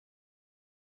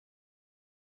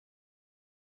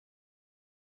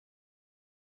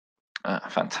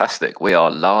Fantastic. We are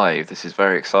live. This is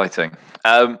very exciting.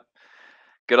 Um,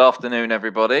 Good afternoon,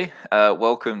 everybody.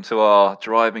 Welcome to our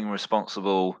Driving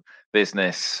Responsible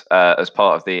Business as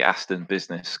part of the Aston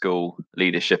Business School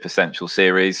Leadership Essential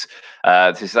Series.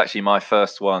 This is actually my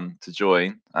first one to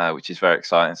join, which is very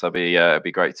exciting. So it'd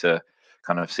be great to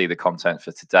kind of see the content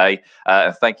for today.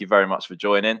 And thank you very much for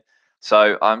joining.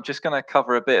 So I'm just going to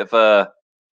cover a bit of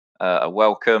a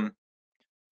welcome.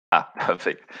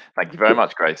 Perfect. Thank you very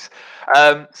much, Grace.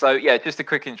 So yeah, just a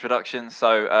quick introduction.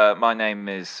 So my name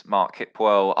is Mark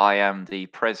Hipwell. I am the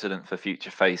president for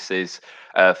Future Faces.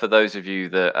 For those of you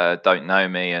that don't know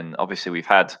me, and obviously we've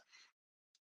had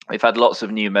lots of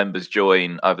new members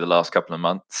join over the last couple of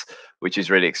months, which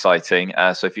is really exciting.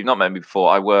 So if you've not met me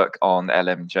before, I work on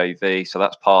LMJV. So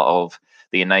that's part of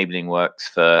the enabling works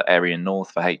for Area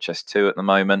North for HS2 at the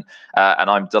moment. And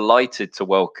I'm delighted to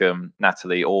welcome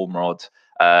Nathalie Ormrod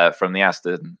from the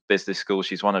Aston Business School.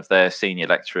 She's one of their senior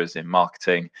lecturers in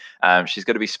marketing. She's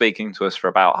going to be speaking to us for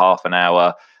about half an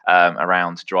hour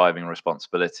around driving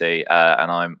responsibility,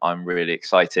 and I'm really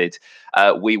excited.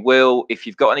 We will, if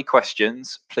you've got any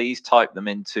questions, please type them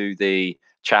into the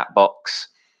chat box.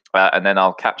 And then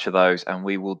I'll capture those, and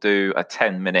we will do a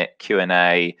 10-minute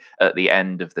Q&A at the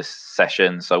end of this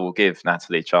session. So we'll give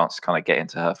Nathalie a chance to kind of get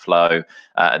into her flow,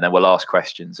 and then we'll ask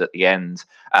questions at the end.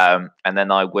 And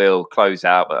then I will close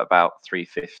out at about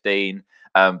 3:15.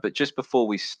 But just before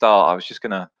we start, I was just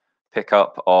going to pick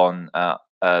up on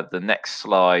the next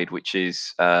slide, which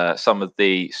is some of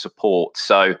the support.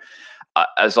 So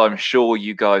as I'm sure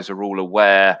you guys are all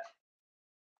aware,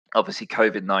 obviously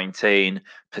COVID-19,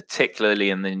 particularly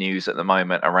in the news at the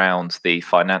moment around the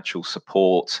financial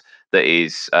support that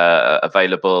is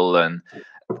available, and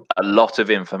a lot of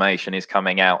information is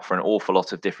coming out for an awful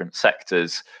lot of different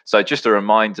sectors. So just a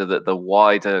reminder that the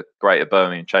wider Greater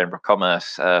Birmingham Chamber of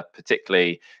Commerce,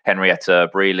 particularly Henrietta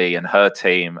Brealey and her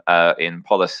team in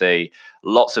policy,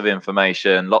 lots of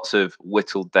information, lots of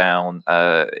whittled down,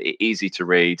 easy to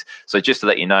read. So just to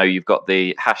let you know, you've got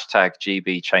the hashtag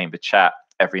GB Chamber Chat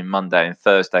every Monday and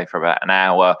Thursday for about an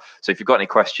hour. So if you've got any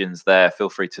questions there, feel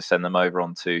free to send them over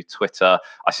onto Twitter.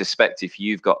 I suspect if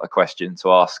you've got a question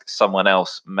to ask, someone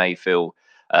else may feel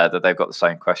that they've got the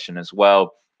same question as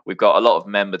well. We've got a lot of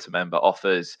member-to-member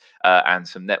offers and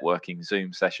some networking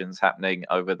Zoom sessions happening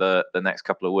over the next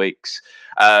couple of weeks.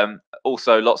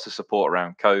 Also, lots of support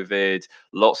around COVID,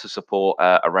 lots of support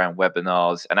around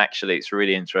webinars. And actually, it's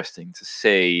really interesting to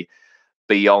see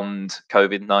beyond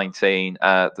COVID-19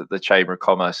 that the Chamber of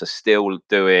Commerce are still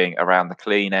doing around the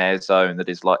clean air zone that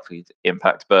is likely to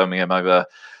impact Birmingham over,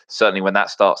 certainly when that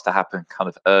starts to happen, kind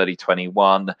of early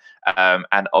 21.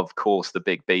 And of course, the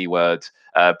big B word,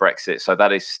 Brexit. So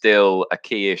that is still a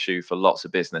key issue for lots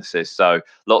of businesses. So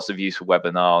lots of useful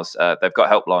webinars. They've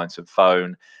got helplines and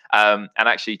phone. And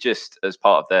actually, just as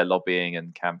part of their lobbying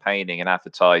and campaigning and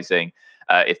advertising,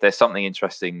 if there's something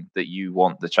interesting that you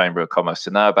want the Chamber of Commerce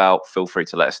to know about, feel free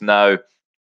to let us know.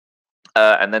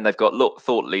 And then they've got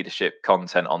thought leadership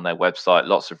content on their website,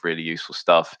 lots of really useful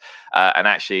stuff. And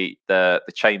actually, the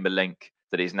Chamber link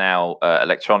that is now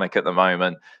electronic at the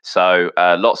moment. So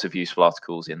lots of useful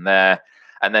articles in there.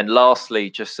 And then lastly,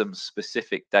 just some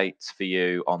specific dates for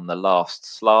you on the last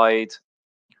slide.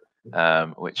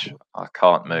 Which I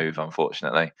can't move,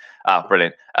 unfortunately.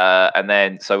 Brilliant. And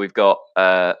then, so we've got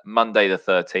Monday the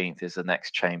 13th is the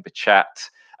next Chamber chat.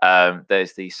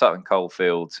 There's the Sutton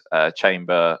Coldfield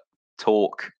Chamber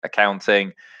talk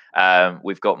accounting.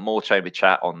 We've got more Chamber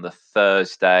chat on the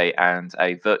Thursday and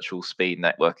a virtual speed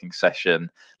networking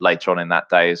session later on in that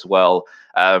day as well.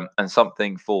 And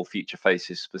something for Future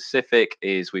Faces specific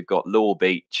is we've got Law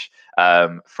Beach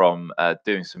from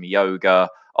doing some yoga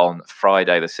on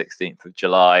Friday, the 16th of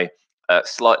July.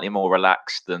 Slightly more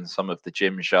relaxed than some of the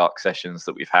Gymshark sessions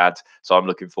that we've had. So I'm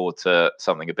looking forward to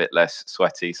something a bit less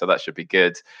sweaty. So that should be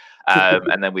good.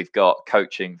 And then we've got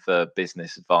coaching for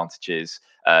business advantages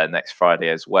next Friday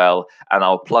as well. And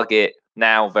I'll plug it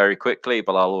now very quickly,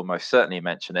 but I'll almost certainly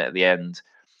mention it at the end.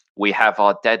 We have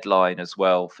our deadline as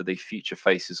well for the Future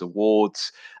Faces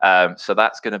Awards. So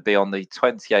that's going to be on the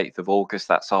 28th of August.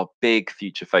 That's our big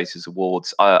Future Faces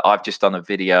Awards. I've just done a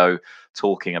video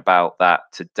talking about that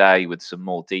today with some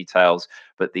more details.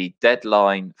 But the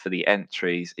deadline for the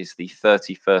entries is the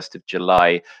 31st of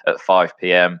July at 5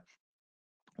 p.m.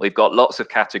 We've got lots of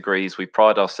categories. We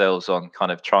pride ourselves on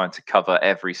kind of trying to cover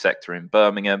every sector in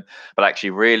Birmingham. But actually,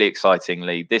 really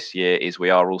excitingly, this year is we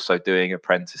are also doing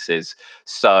apprentices.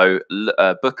 So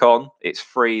book on. It's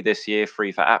free this year,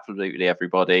 free for absolutely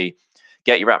everybody.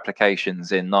 Get your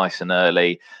applications in nice and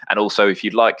early. And also, if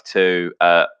you'd like to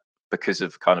because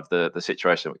of kind of the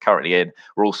situation we're currently in.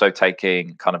 We're also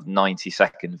taking kind of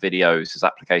 90-second videos as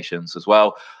applications as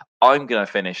well. I'm going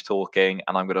to finish talking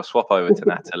and I'm going to swap over to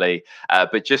Nathalie.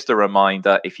 But just a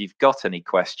reminder, if you've got any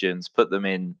questions, put them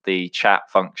in the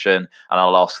chat function and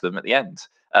I'll ask them at the end.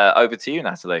 Over to you,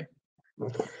 Nathalie.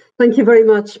 Thank you very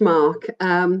much, Mark.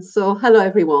 So hello,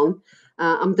 everyone.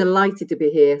 I'm delighted to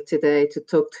be here today to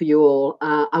talk to you all.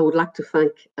 I would like to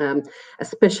thank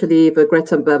especially the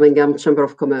Greater Birmingham Chamber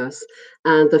of Commerce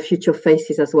and the Future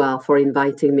Faces as well for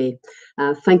inviting me.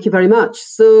 Thank you very much.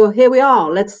 So here we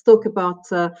are. Let's talk about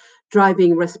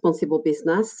driving responsible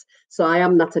business. So I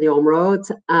am Nathalie Ormrod,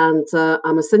 and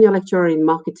I'm a senior lecturer in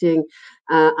marketing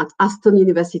at Aston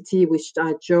University, which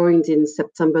I joined in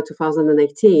September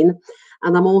 2018.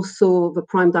 And I'm also the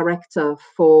Prime Director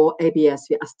for ABS,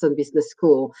 the Aston Business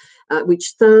School, which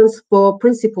stands for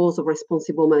Principles of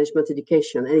Responsible Management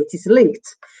Education. And it is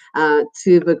linked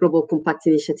to the Global Compact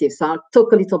Initiative. So I'll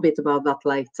talk a little bit about that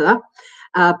later.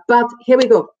 But here we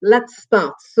go. Let's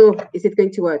start. So is it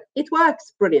going to work? It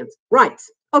works. Brilliant. Right.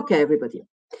 Okay, everybody.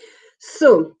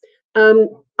 So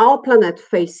our planet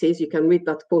faces, you can read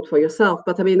that quote for yourself,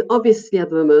 but I mean, obviously at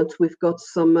the moment, we've got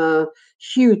some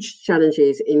huge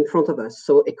challenges in front of us.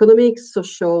 So economic,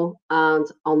 social, and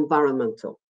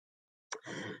environmental.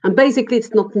 And basically,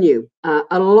 it's not new.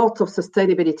 A lot of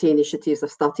sustainability initiatives have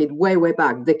started way, way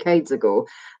back, decades ago.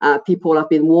 People have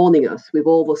been warning us with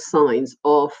all the signs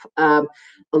of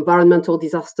environmental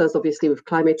disasters, obviously with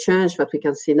climate change that we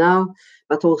can see now,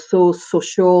 but also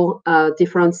social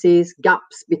differences,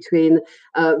 gaps between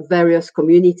various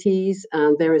communities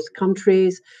and various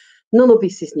countries. None of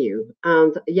this is new.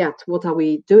 And yet, what are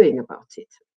we doing about it?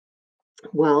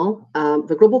 Well,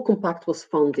 the Global Compact was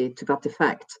founded to that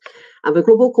effect. And the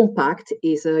Global Compact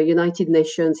is a United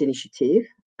Nations initiative,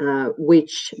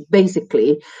 which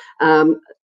basically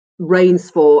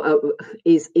reigns for,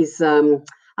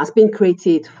 has been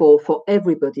created for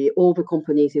everybody, all the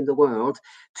companies in the world,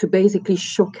 to basically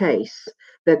showcase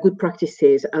their good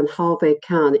practices and how they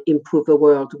can improve the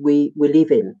world we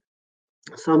live in.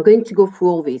 So I'm going to go through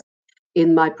all this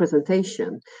in my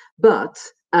presentation, but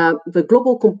the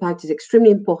Global Compact is extremely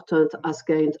important, has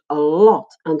gained a lot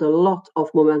of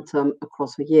momentum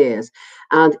across the years.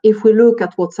 And if we look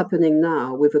at what's happening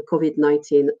now with the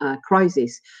COVID-19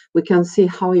 crisis, we can see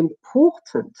how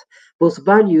important those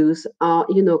values are,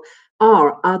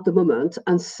 are at the moment.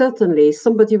 And certainly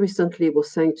somebody recently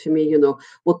was saying to me,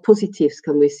 what positives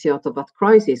can we see out of that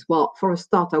crisis? Well, for a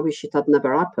start, I wish it had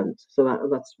never happened. So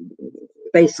that's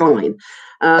baseline.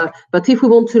 But if we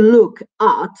want to look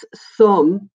at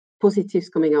some positives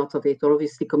coming out of it, or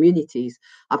obviously communities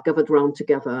have gathered around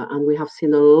together, and we have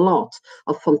seen a lot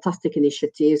of fantastic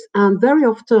initiatives, and very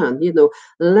often,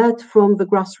 led from the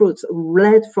grassroots,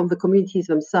 led from the communities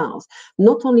themselves,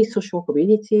 not only social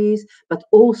communities, but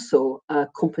also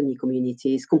company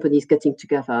communities, companies getting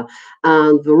together.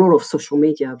 And the role of social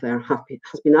media there has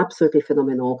been absolutely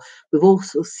phenomenal. We've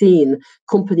also seen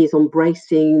companies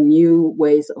embracing new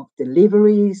ways of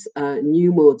deliveries,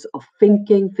 new modes of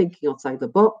thinking outside the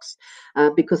box.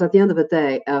 Because at the end of the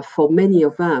day, for many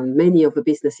of them, many of the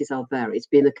businesses out there, it's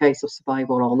been a case of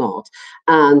survival or not.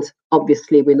 And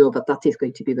obviously, we know that that is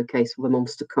going to be the case for the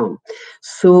months to come.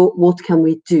 So what can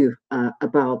we do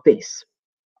about this?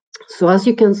 So as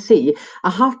you can see, I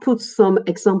have put some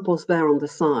examples there on the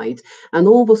side, and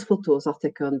all those photos are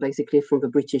taken basically from the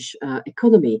British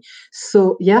economy.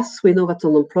 So yes, we know that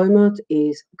unemployment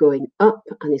is going up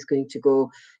and is going to go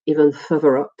even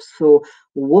further up. So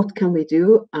what can we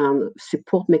do? And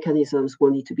support mechanisms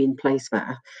will need to be in place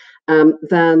there.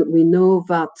 Then we know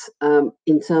that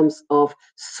in terms of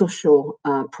social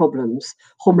problems,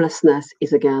 homelessness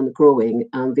is again growing,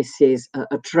 and this is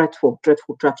a dreadful,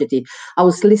 dreadful tragedy. I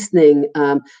was listening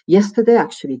yesterday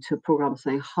actually to a program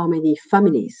saying how many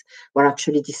families were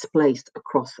actually displaced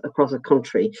across the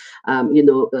country.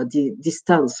 The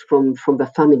distance from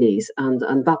their families, and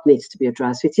that needs to be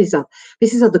addressed. This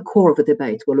is at the core of the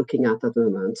debate we're looking at the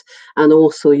moment, and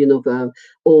also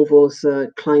all those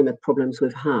climate problems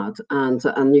we've had.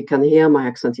 And you can hear my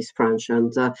accent is French,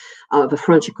 and the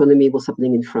French economy, what's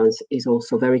happening in France is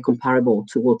also very comparable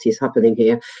to what is happening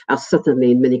here, as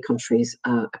certainly in many countries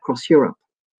across Europe.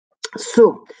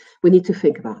 So we need to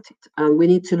think about it, and we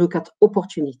need to look at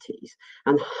opportunities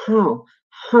and how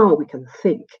we can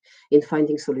think in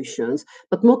finding solutions.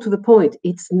 But more to the point,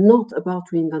 it's not about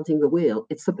reinventing the wheel.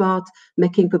 It's about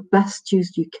making the best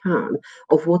use you can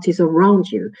of what is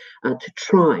around you to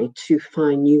try to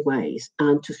find new ways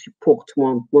and to support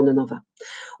one another.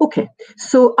 Okay,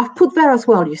 so I've put there as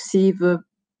well, you see the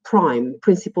PRIME,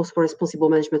 Principles for Responsible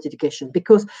Management Education,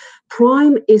 because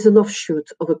PRIME is an offshoot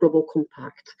of a global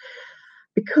compact.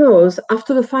 Because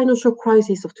after the financial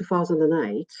crisis of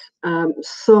 2008,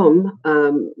 some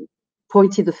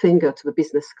pointed the finger to the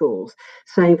business schools,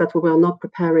 saying that we were not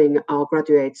preparing our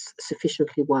graduates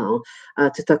sufficiently well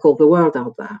to tackle the world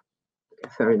out there.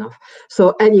 Okay, fair enough.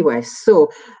 So anyway,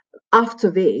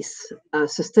 after this,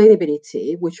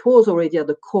 sustainability, which was already at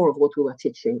the core of what we were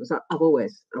teaching, because I've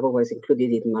always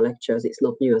included it in my lectures. It's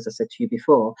not new, as I said to you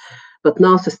before, but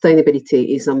now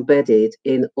sustainability is embedded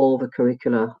in all the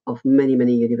curricula of many,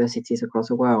 many universities across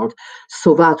the world,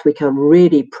 so that we can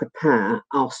really prepare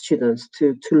our students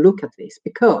to look at this,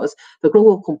 because the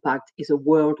Global Compact is a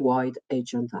worldwide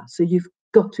agenda. So you've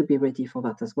got to be ready for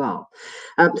that as well.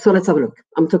 So let's have a look.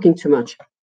 I'm talking too much.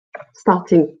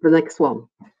 Starting the next one.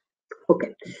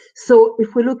 Okay, so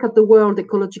if we look at the world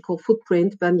ecological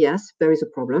footprint, then yes, there is a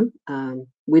problem.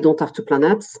 We don't have two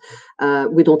planets.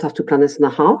 We don't have 2 planets and a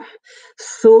half.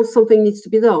 So something needs to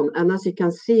be done. And as you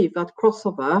can see, that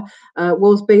crossover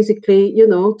was basically,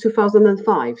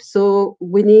 2005. So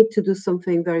we need to do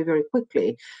something very, very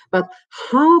quickly. But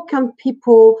how can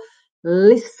people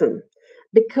listen?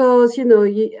 Because you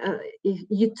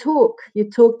talk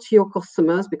to your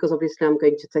customers, because obviously I'm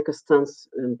going to take a stance,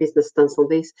 business stance on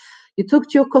this. You talk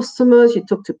to your customers, you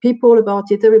talk to people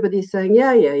about it. Everybody's saying,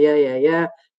 yeah.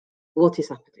 What is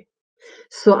happening?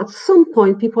 So at some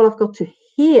point, people have got to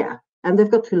hear and they've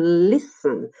got to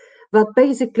listen. That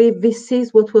basically this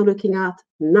is what we're looking at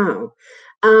now.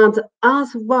 And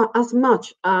as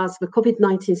much as the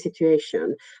COVID-19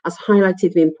 situation has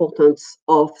highlighted the importance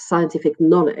of scientific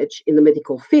knowledge in the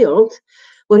medical field,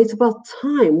 well, it's about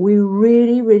time we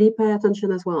really, really pay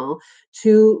attention as well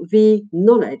to the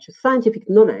knowledge, scientific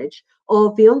knowledge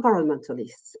of the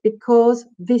environmentalists, because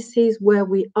this is where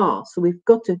we are. So we've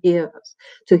got to hear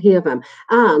them.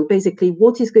 And basically,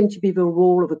 what is going to be the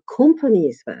role of the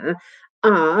companies there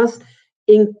as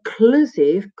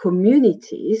inclusive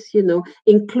communities,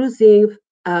 inclusive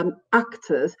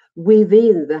actors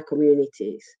within their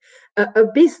communities. A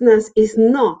business is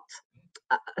not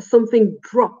something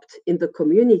dropped in the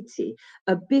community.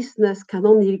 A business can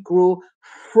only grow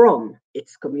from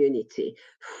its community,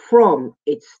 from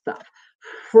its staff,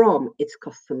 from its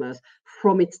customers,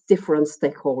 from its different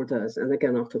stakeholders. And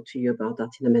again, I'll talk to you about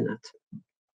that in a minute.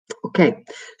 Okay,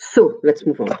 so let's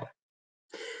move on.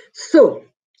 So,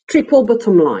 triple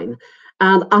bottom line.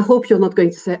 And I hope you're not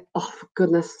going to say, oh, for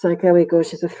goodness sake, here we go,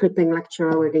 she's a flipping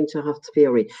lecturer, we're going to have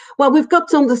theory. Well, we've got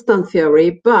to understand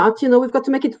theory, but, we've got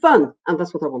to make it fun. And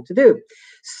that's what I want to do.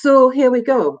 So here we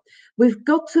go. We've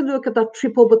got to look at that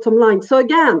triple bottom line. So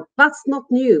again, that's not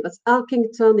new. That's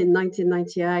Elkington in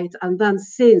 1998. And then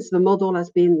since the model has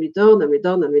been redone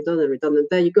and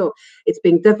there you go. It's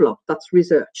being developed. That's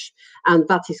research. And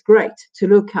that is great to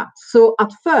look at. So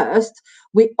at first,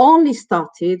 we only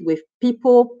started with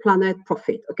people, planet,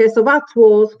 profit. Okay, so that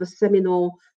was the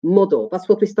seminal model. That's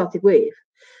what we started with.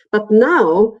 But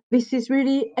now this is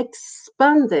really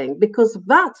expanding, because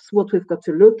that's what we've got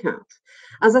to look at.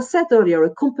 As I said earlier,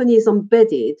 a company is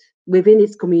embedded within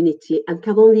its community and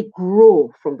can only grow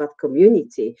from that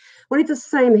community. Well, it's the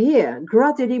same here.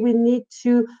 Gradually, we need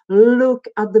to look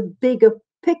at the bigger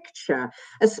picture,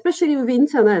 especially with the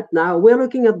internet now. We're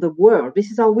looking at the world.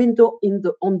 This is our window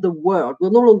on the world. We're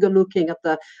no longer looking at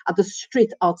the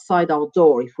street outside our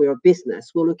door if we're a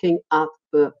business. We're looking at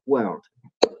the world.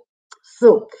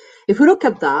 So if we look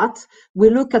at that, we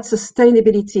look at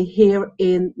sustainability here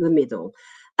in the middle.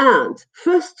 And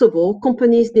first of all,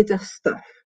 companies need their staff.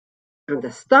 And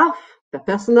the staff, the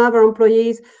personnel, their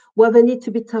employees, well, they need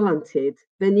to be talented,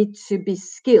 they need to be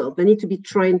skilled, they need to be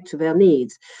trained to their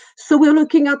needs. So we're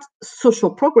looking at social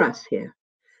progress here,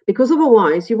 because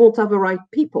otherwise you won't have the right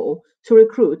people to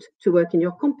recruit to work in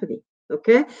your company.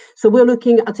 Okay, so we're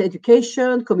looking at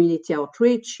education, community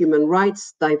outreach, human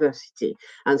rights, diversity.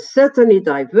 And certainly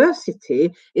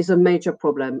diversity is a major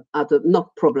problem,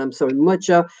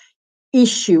 major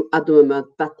issue at the moment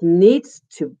that needs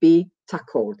to be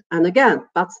tackled. And again,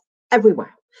 that's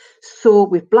everywhere. So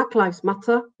with Black Lives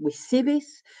Matter, we see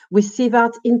this. We see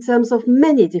that in terms of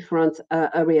many different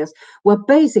areas, where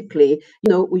basically,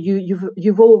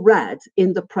 you've all read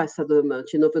in the press at the moment,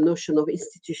 the notion of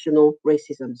institutional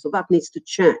racism. So that needs to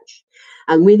change,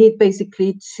 and we need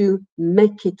basically to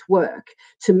make it work,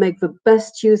 to make the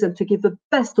best use and to give the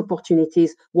best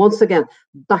opportunities once again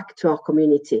back to our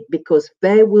community, because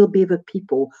they will be the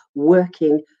people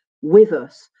working with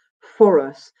us, for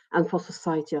us, and for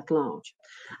society at large.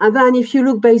 And then if you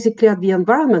look basically at the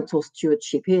environmental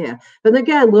stewardship here, then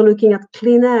again, we're looking at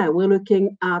clean air, we're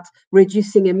looking at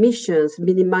reducing emissions,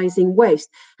 minimizing waste.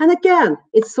 And again,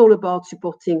 it's all about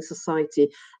supporting society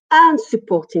and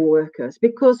supporting workers,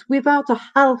 because without a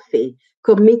healthy,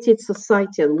 committed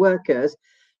society and workers,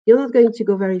 you're not going to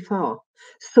go very far.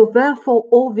 So therefore,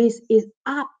 all this is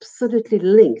absolutely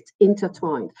linked,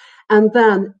 intertwined. And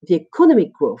then the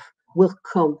economic growth will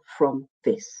come from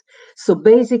this. So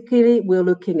basically, we're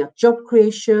looking at job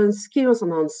creation, skills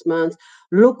enhancement,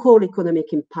 local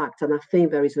economic impact, and I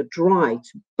think there is a drive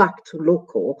back to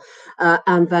local,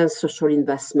 and then social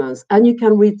investments. And you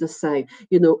can read the same,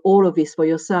 all of this for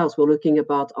yourselves. We're looking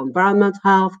about environment,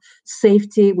 health,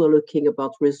 safety. We're looking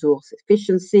about resource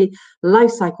efficiency,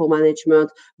 life cycle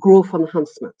management, growth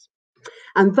enhancement.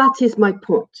 And that is my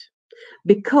point,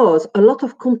 because a lot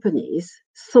of companies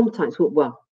sometimes,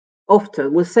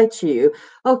 often will say to you,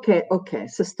 okay,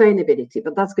 sustainability,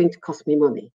 but that's going to cost me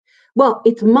money. Well,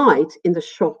 it might in the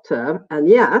short term, and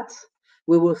yet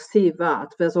we will see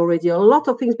that there's already a lot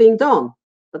of things being done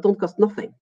that don't cost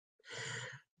nothing.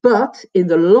 But in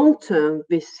the long term,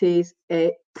 this is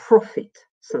a profit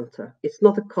center. It's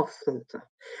not a cost center.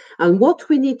 And what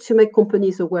we need to make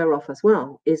companies aware of as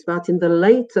well is that in the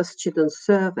latest student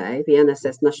survey, the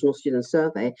NSS National Student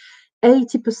Survey,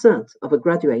 80% of the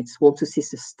graduates want to see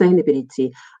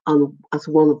sustainability as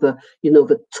one of the,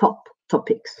 the top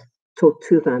topics taught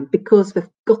to them, because they've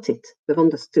got it, they've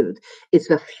understood it's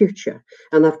their future.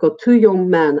 And I've got two young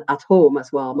men at home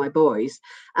as well, my boys,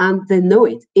 and they know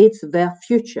it, it's their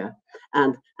future.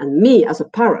 And me as a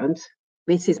parent,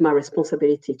 this is my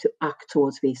responsibility to act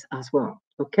towards this as well.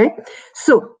 Okay,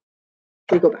 so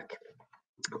we go back.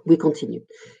 We continue.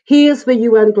 Here's the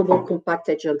UN Global Compact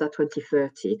Agenda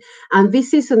 2030. And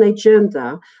this is an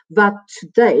agenda that to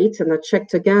date, and I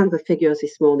checked again the figures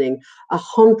this morning,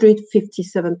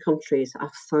 157 countries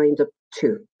have signed up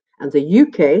to. And the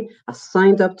UK has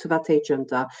signed up to that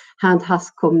agenda and has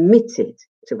committed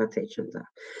to that agenda.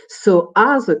 So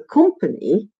as a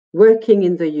company working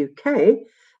in the UK,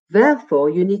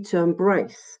 therefore, you need to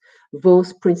embrace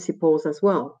those principles as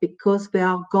well, because they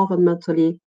are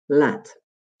governmentally led.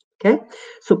 Okay,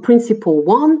 so principle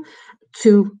 1,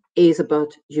 2 is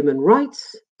about human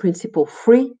rights. Principle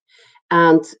 3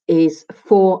 and is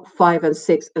 4, 5, and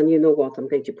 6. And you know what? I'm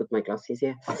going to put my glasses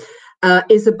here.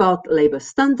 Is about labor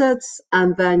standards.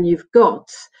 And then you've got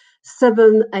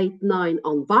 7, 8, 9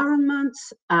 environment,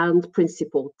 and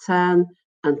principle 10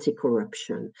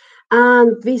 anti-corruption.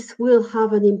 And this will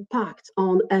have an impact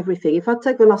on everything. If I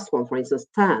take the last one, for instance,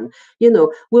 10,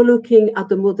 we're looking at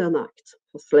the Modern Act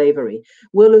for slavery.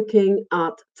 We're looking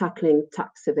at tackling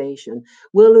tax evasion.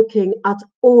 We're looking at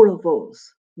all of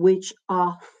those which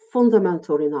are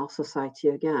fundamental in our society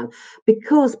again,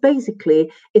 because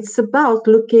basically it's about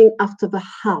looking after the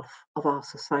health of our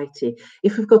society.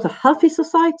 If we've got a healthy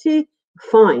society,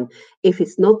 fine. If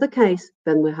it's not the case,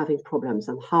 then we're having problems,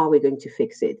 and how are we going to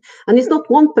fix it? And it's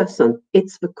not one person,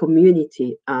 it's the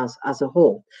community as a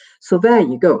whole. So there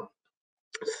you go.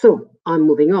 So I'm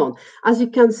moving on. As you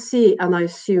can see, and I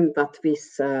assume that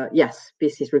this, yes,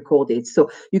 this is recorded.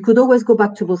 So you could always go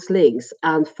back to those links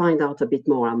and find out a bit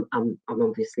more. I'm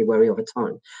obviously wary of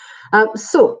time.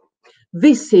 So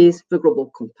this is the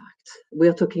Global Compact.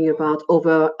 We're talking about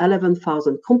over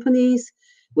 11,000 companies.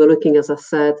 We're looking, as I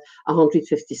said,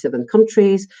 157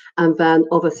 countries, and then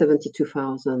over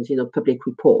 72,000, public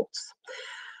reports.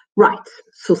 Right,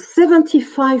 so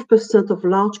 75% of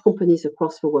large companies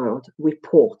across the world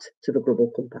report to the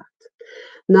Global Compact.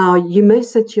 Now, you may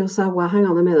say to yourself, well, hang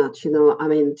on a minute,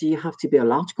 do you have to be a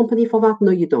large company for that?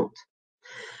 No, you don't.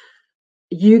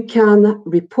 You can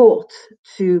report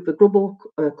to the Global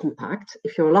Compact.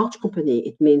 If you're a large company,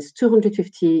 it means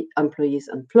 250 employees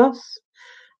and plus.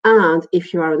 And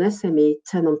if you are an SME,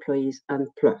 10 employees and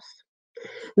plus.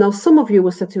 Now, some of you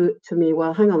will say to me,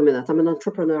 well, hang on a minute, I'm an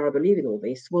entrepreneur, I believe in all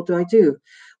this. What do I do?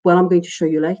 Well, I'm going to show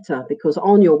you later, because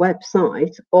on your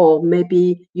website, or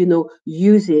maybe,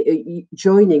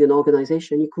 joining an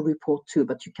organization, you could report to,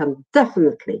 but you can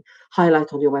definitely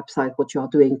highlight on your website what you are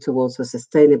doing towards the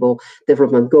sustainable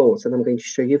development goals. And I'm going to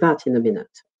show you that in a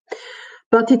minute.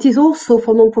 But it is also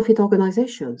for non-profit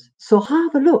organizations. So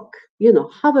have a look,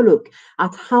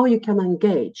 at how you can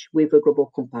engage with the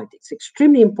Global Compact. It's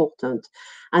extremely important,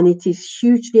 and it is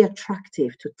hugely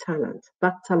attractive to talent.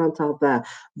 That talent out there,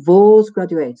 those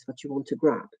graduates that you want to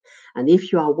grab. And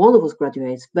if you are one of those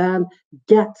graduates, then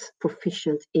get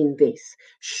proficient in this.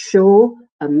 Show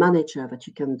a manager that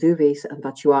you can do this and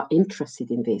that you are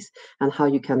interested in this, and how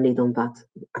you can lead on that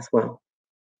as well.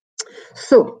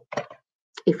 So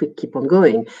if we keep on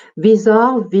going, these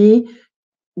are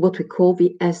what we call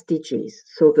the SDGs,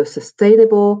 so the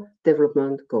Sustainable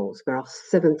Development Goals. There are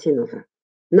 17 of them.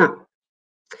 Now,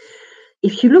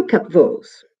 if you look at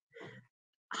those,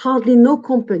 hardly no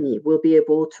company will be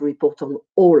able to report on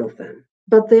all of them,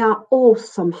 but they are all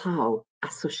somehow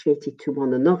associated to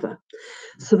one another.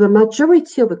 So the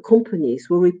majority of the companies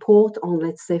will report on,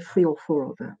 let's say, 3 or 4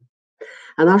 of them.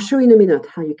 And I'll show you in a minute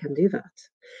how you can do that.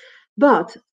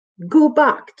 But go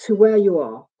back to where you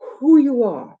are, who you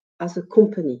are as a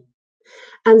company,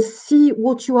 and see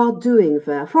what you are doing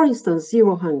there. For instance,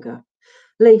 Zero Hunger.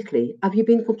 Lately, have you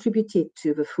been contributed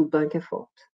to the food bank effort?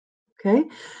 Okay.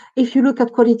 If you look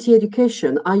at quality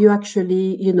education, are you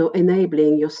actually,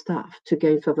 enabling your staff to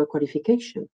gain further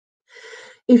qualification?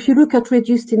 If you look at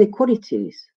reduced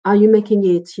inequalities, are you making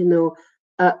it,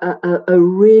 a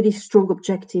really strong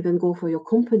objective and goal for your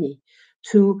company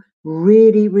to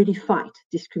really, really fight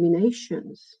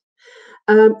discriminations?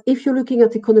 If you're looking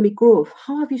at economic growth,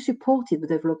 how have you supported the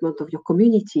development of your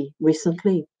community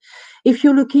recently? If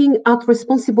you're looking at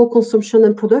responsible consumption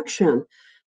and production,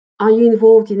 are you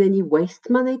involved in any waste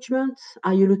management?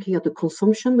 Are you looking at the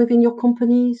consumption within your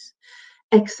companies,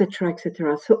 etc.,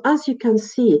 etc.? So as you can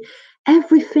see,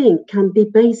 everything can be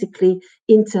basically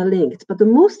interlinked. But the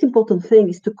most important thing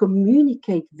is to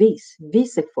communicate this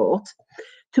effort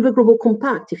to the Global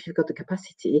Compact, if you've got the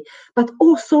capacity, but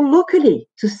also locally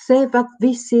to say that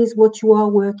this is what you are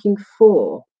working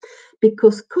for.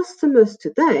 Because customers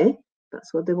today,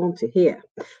 that's what they want to hear.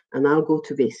 And I'll go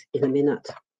to this in a minute.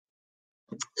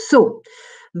 So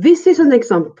this is an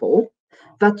example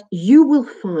that you will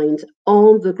find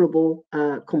on the Global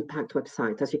Compact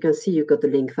website. As you can see, you've got the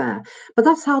link there. But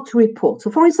that's how to report. So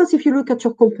for instance, if you look at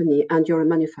your company and you're a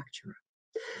manufacturer,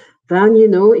 then,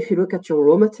 if you look at your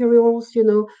raw materials,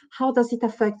 how does it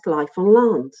affect life on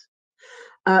land?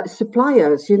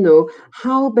 Suppliers,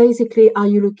 how basically are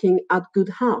you looking at good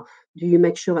health? Do you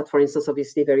make sure that, for instance,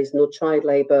 obviously there is no child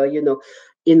labor,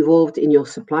 involved in your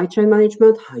supply chain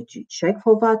management? How do you check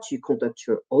for that? Do you conduct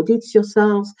your audits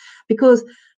yourselves? Because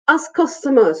as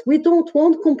customers, we don't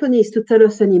want companies to tell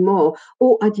us anymore,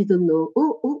 oh, I didn't know,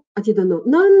 oh, I didn't know.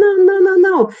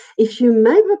 No. If you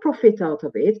make the profit out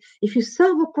of it, if you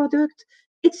sell the product,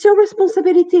 it's your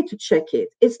responsibility to check it.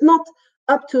 It's not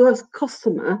up to us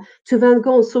customer to then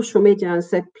go on social media and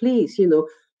say, please,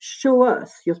 show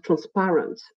us your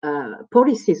transparent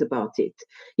policies about it,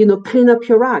 clean up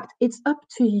your act. It's up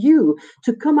to you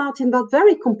to come out in that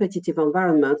very competitive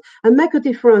environment and make a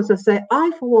difference and say,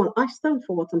 I, for one, I stand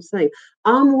for what I'm saying.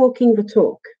 I'm walking the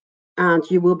talk, and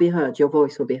you will be heard. Your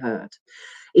voice will be heard.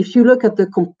 If you look at the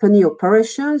company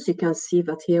operations, you can see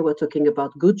that here we're talking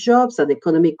about good jobs and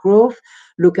economic growth.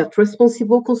 Look at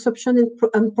responsible consumption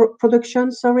and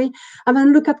production, and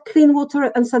then look at clean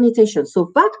water and sanitation.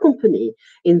 So that company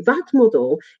in that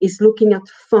model is looking at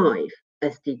 5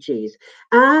 SDGs,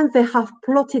 and they have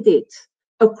plotted it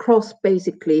across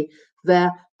basically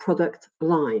their product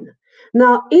line.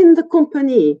 Now, in the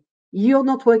company, you're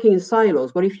not working in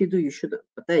silos. Well, if you do, you shouldn't,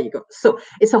 but there you go. So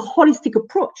it's a holistic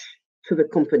approach to the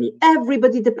company.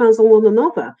 Everybody depends on one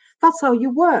another. That's how you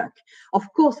work. Of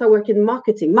course, I work in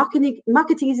marketing.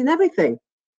 Marketing is in everything.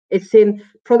 It's in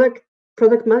product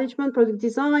management, product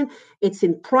design. It's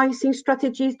in pricing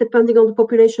strategies, depending on the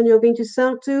population you're going to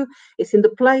sell to. It's in the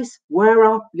place where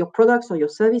are your products or your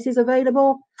services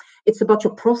available. It's about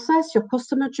your process, your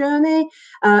customer journey.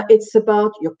 It's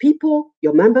about your people,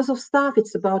 your members of staff.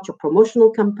 It's about your promotional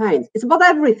campaigns. It's about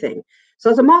everything. So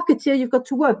as a marketer, you've got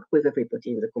to work with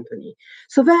everybody in the company.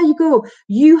 So there you go.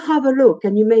 You have a look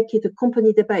and you make it a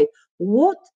company debate.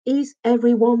 What is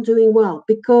everyone doing well?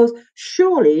 Because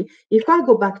surely, if I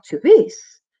go back to this,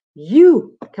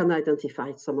 you can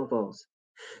identify some of those.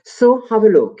 So have a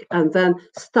look and then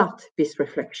start this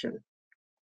reflection.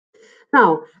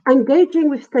 Now,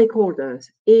 engaging with stakeholders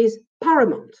is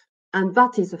paramount, and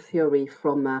that is a theory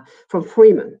from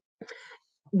Freeman.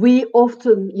 We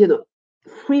often,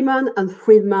 Freeman and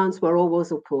Friedman's were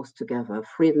always opposed together.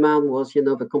 Friedman was,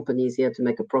 the company is here to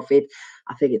make a profit.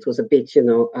 I think it was a bit,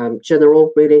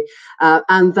 general, really.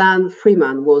 And then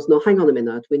Freeman was, no, hang on a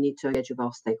minute, we need to engage with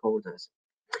our stakeholders.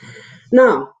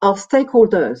 Now, our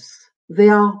stakeholders, they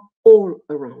are all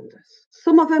around us.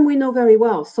 Some of them we know very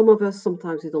well. Some of us,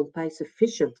 sometimes we don't pay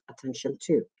sufficient attention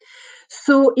to.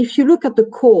 So if you look at the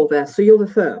core there, so you're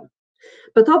the firm,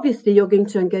 but obviously you're going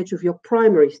to engage with your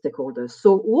primary stakeholders.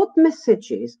 So what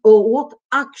messages or what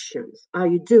actions are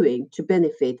you doing to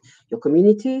benefit your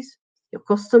communities, your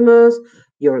customers,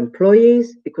 your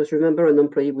employees? Because remember, an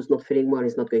employee who's not feeling well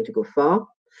is not going to go far.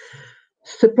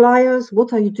 Suppliers,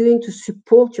 what are you doing to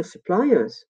support your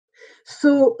suppliers?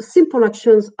 So simple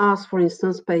actions as, for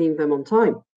instance, paying them on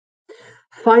time.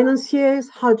 Financiers,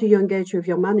 how do you engage with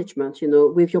your management,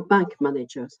 with your bank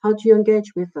managers? How do you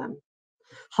engage with them?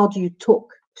 How do you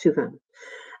talk to them?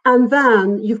 And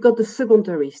then you've got the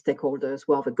secondary stakeholders,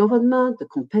 well, the government, the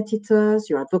competitors,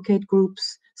 your advocate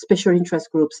groups, special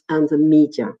interest groups, and the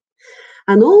media.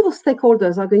 And all the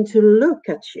stakeholders are going to look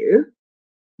at you,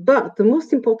 but the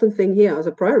most important thing here as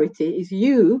a priority is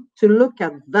you to look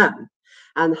at them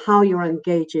and how you're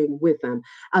engaging with them.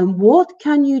 And what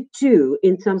can you do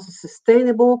in terms of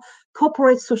sustainable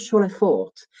corporate social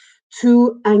effort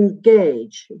to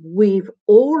engage with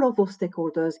all of those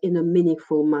stakeholders in a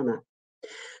meaningful manner?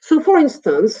 So, for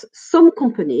instance, some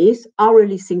companies are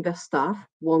releasing their staff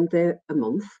one day a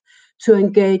month to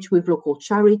engage with local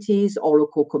charities or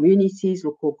local communities,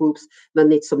 local groups that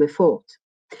need some effort.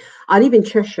 I live in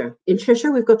Cheshire. In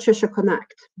Cheshire, we've got Cheshire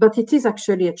Connect, but it is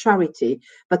actually a charity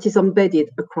that is embedded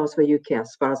across the UK,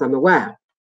 as far as I'm aware.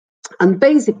 And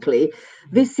basically,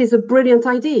 this is a brilliant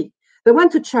idea. They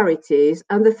went to charities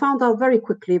and they found out very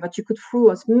quickly that you could throw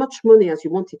as much money as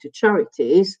you wanted to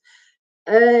charities,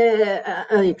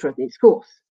 and it ran its course.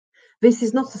 This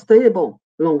is not sustainable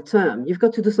long term. You've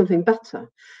got to do something better.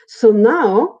 So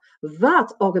now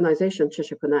that organization,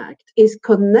 Cheshire Connect, is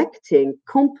connecting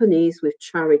companies with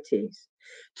charities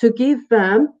to give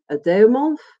them a day a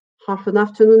month, half an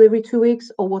afternoon every 2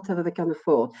 weeks, or whatever they can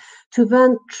afford, to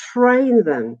then train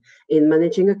them in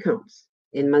managing accounts,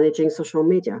 in managing social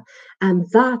media. And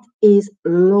that is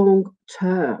long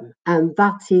term, and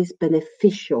that is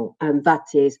beneficial, and that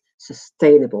is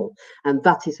sustainable. And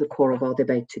that is the core of our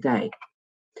debate today.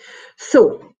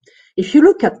 So if you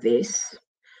look at this,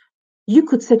 you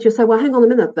could say to yourself, well, hang on a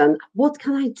minute then, what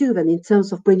can I do then in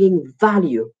terms of bringing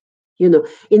value,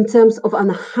 in terms of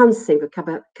enhancing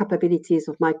the capabilities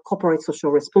of my corporate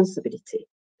social responsibility?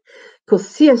 Because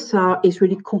CSR is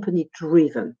really company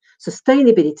driven.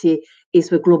 Sustainability is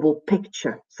the global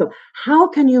picture. So how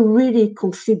can you really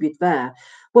contribute there?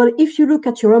 Well, if you look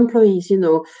at your employees,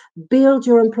 build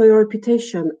your employer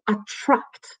reputation,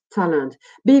 attract talent,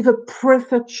 be the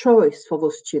preferred choice for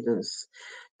those students.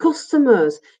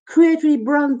 Customers, create really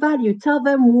brand value, tell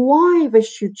them why they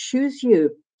should choose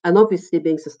you. And obviously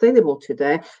being sustainable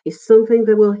today is something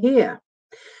they will hear.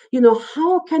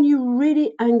 How can you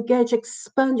really engage,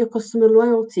 expand your customer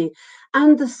loyalty,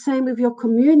 and the same with your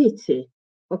community,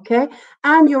 okay?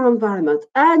 And your environment,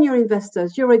 and your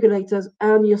investors, your regulators,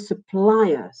 and your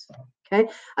suppliers, okay?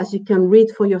 As you can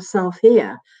read for yourself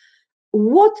here.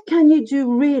 What can you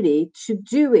do really to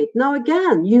do it? Now,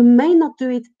 again, you may not do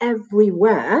it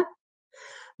everywhere,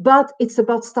 but it's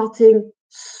about starting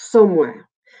somewhere.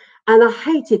 And I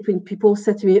hate it when people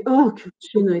say to me, oh,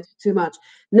 it's too much.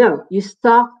 No, you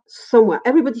start somewhere.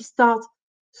 Everybody starts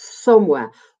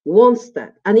somewhere, one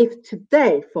step. And if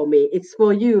today, for me, it's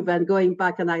for you, then going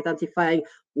back and identifying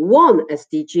one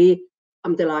SDG,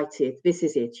 I'm delighted. This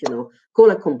is it, goal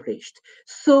accomplished.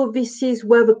 So this is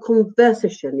where the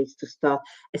conversation needs to start,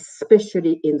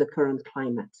 especially in the current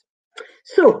climate.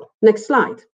 So next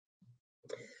slide.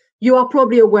 You are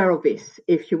probably aware of this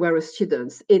if you were a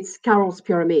student. It's Carroll's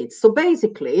pyramid. So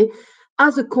basically,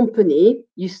 as a company,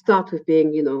 you start with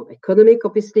being, economic,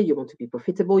 obviously, you want to be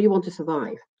profitable, you want to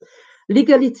survive.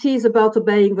 Legality is about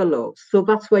obeying the law. So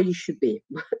that's where you should be.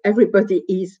 Everybody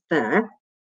is there.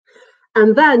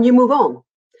 And then you move on.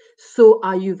 So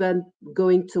are you then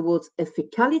going towards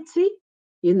ethicality,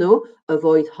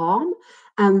 avoid harm?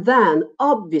 And then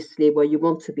obviously where you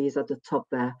want to be is at the top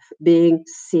there, being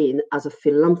seen as a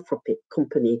philanthropic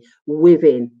company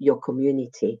within your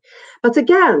community. But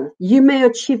again, you may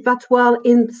achieve that well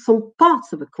in some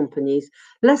parts of the companies,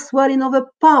 less well in other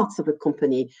parts of the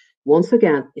company. Once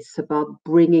again, it's about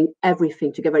bringing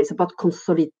everything together. It's about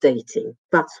consolidating.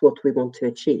 That's what we want to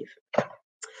achieve.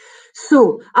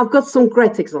 So I've got some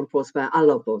great examples there. I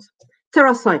love those.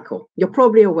 TerraCycle, you're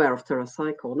probably aware of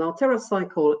TerraCycle. Now,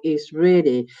 TerraCycle is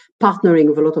really partnering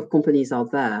with a lot of companies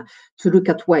out there to look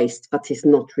at waste that is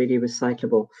not really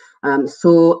recyclable.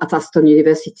 So at Aston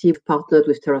University, we've partnered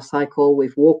with TerraCycle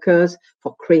with walkers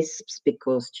for crisps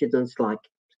because students like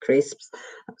crisps,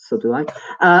 so do I,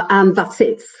 and that's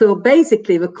it. So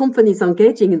basically, the companies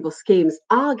engaging in those schemes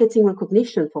are getting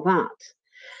recognition for that.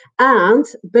 And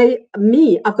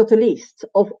I've got a list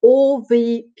of all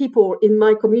the people in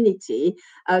my community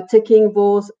taking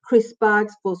those crisp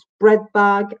bags, those bread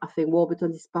bag. I think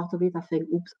Warburton is part of it. I think,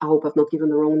 oops, I hope I've not given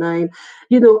the wrong name.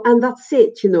 And that's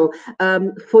it,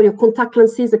 for your contact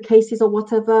lenses, the cases or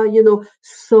whatever,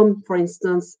 some, for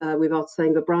instance, without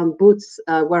saying the brown boots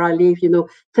where I live,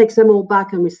 takes them all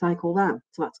back and recycle them.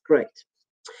 So that's great.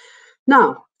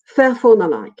 Now, Fairphone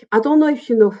alike. I don't know if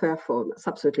you know Fairphone. It's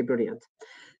absolutely brilliant.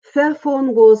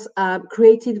 Fairphone was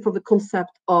created from the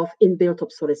concept of inbuilt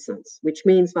obsolescence, which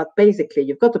means that basically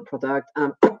you've got a product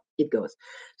and it goes.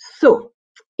 So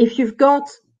if you've got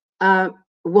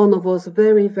one of those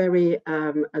very, very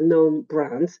known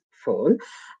brands phone,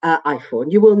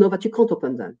 iPhone, you will know that you can't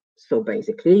open them. So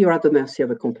basically you're at the mercy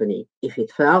of a company. If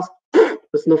it fails,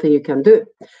 there's nothing you can do,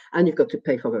 and you've got to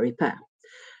pay for the repair.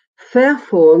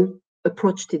 Fairphone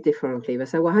approached it differently. They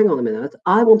said, well, hang on a minute,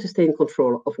 I want to stay in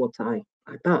control of what I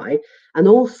buy, and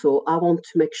also I want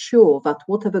to make sure that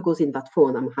whatever goes in that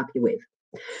phone, I'm happy with.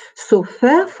 So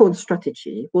Fairphone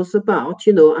strategy was about,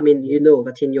 I mean,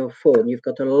 that in your phone, you've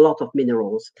got a lot of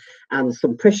minerals and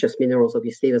some precious minerals,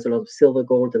 obviously, there's a lot of silver,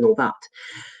 gold, and all that.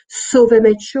 So they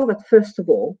made sure that, first of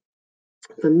all,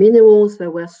 the minerals they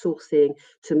were sourcing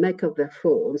to make up their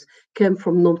phones came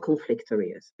from non-conflict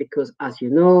areas, because, as you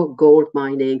know, gold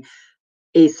mining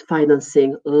is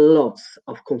financing lots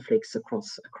of conflicts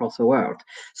across the world.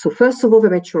 So first of all, they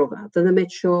made sure of that. Then they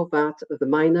made sure that the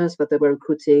miners that they were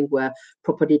recruiting were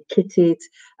properly kitted,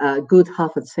 good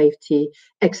health and safety,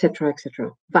 etc.,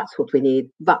 etc. That's what we need.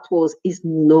 That is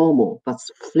normal.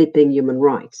 That's flipping human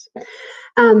rights.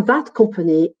 And that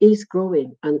company is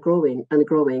growing and growing and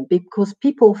growing because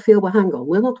people feel, well, hang on,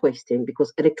 we're not wasting,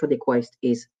 because electronic waste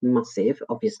is massive,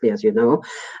 obviously, as you know.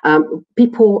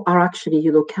 People are actually,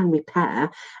 can repair.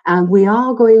 And we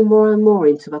are going more and more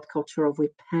into that culture of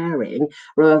repairing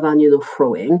rather than,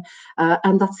 throwing.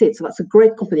 And that's it. So that's a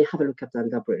great company. Have a look at them.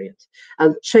 They're brilliant.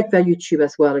 And check their YouTube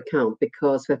as well account,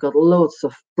 because they've got loads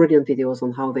of brilliant videos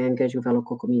on how they engage with their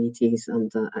local communities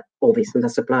and all this, and their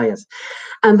suppliers.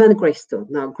 And then Greystone.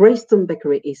 Now, Greystone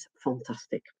Bakery is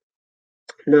fantastic.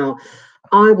 Now,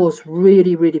 I was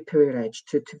really, really privileged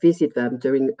to visit them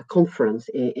during a conference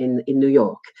in New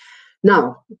York.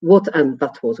 Now, and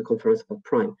that was a conference about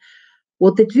Prime.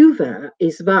 What they do there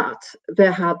is that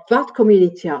they have that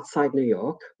community outside New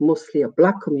York, mostly a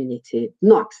Black community,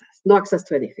 no access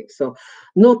to anything. So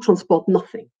no transport,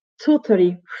 nothing.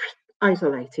 Totally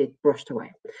isolated, brushed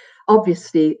away.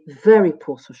 Obviously, very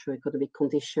poor socioeconomic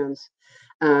conditions,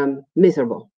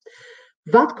 miserable.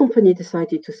 That company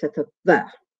decided to set up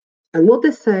there. And what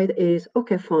they said is,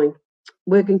 okay, fine,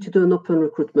 we're going to do an open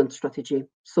recruitment strategy.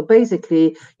 So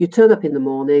basically, you turn up in the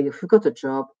morning, if you've got a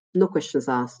job, no questions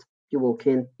asked, you walk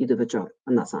in, you do the job,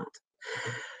 and that's that.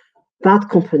 That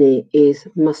company is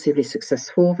massively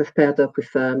successful. They've paired up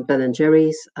with Ben &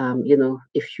 Jerry's.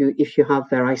 If you have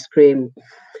their ice cream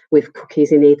with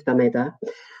cookies in it, they're made there.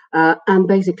 And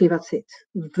basically, that's it.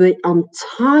 The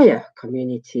entire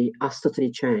community has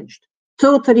totally changed.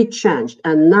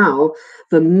 And now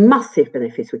the massive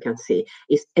benefits we can see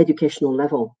is educational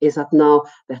level, is that now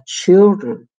their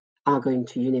children are going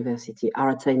to university,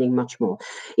 are attaining much more.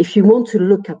 If you want to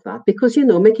look at that, because,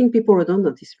 making people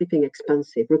redundant is flipping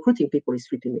expensive. Recruiting people is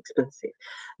flipping expensive.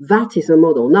 That is a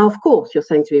model. Now, of course, you're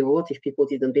saying to me, well, what if people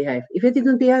didn't behave? If they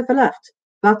didn't behave, they left.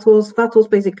 That was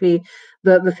basically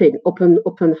the thing.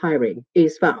 Open hiring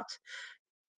is that.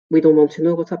 We don't want to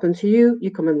know what happened to you. You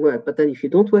come and work. But then if you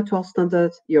don't work to our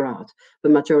standards, you're out. The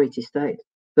majority stayed.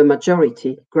 The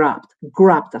majority grabbed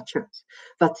that chance.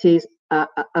 That is an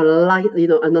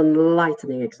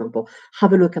enlightening example.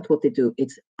 Have a look at what they do.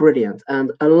 It's brilliant.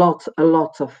 And a lot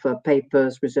of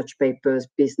papers, research papers,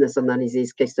 business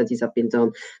analysis, case studies have been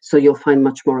done. So you'll find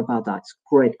much more about that. It's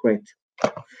great.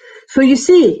 So you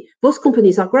see, those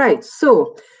companies are great.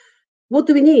 So what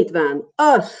do we need then?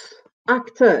 Us,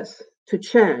 actors, to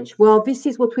change. Well, this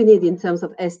is what we need in terms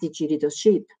of SDG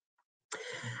leadership.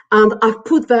 And I've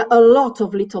put there a lot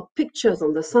of little pictures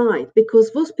on the side, because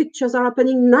those pictures are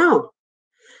happening now.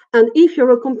 And if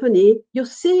you're a company, you're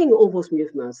seeing all those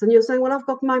movements and you're saying, well, I've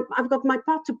got my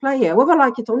part to play here. Whether I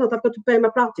like it or not, I've got to play my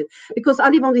part in, because I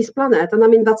live on this planet and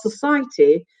I'm in that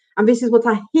society, and this is what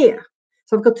I hear.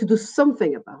 So I've got to do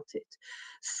something about it.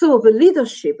 So the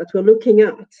leadership that we're looking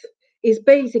at is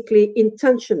basically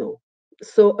intentional.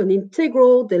 So an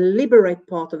integral, deliberate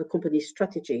part of a company's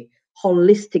strategy,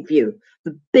 holistic view,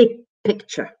 the big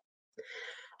picture.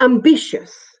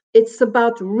 Ambitious. It's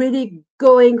about really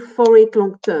going for it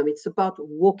long term. It's about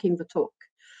walking the talk.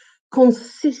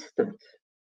 Consistent.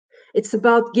 It's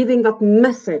about giving that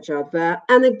message out there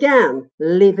and again,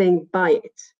 living by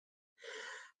it.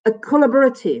 A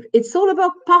collaborative. It's all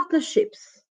about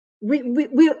partnerships. We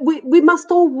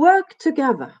must all work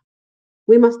together.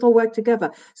 We must all work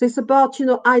together. So it's about,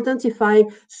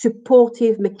 identifying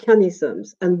supportive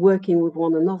mechanisms and working with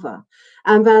one another.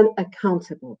 And then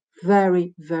accountable.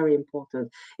 very, very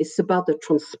important. It's about the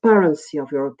transparency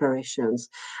of your operations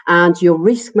and your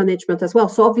risk management as well.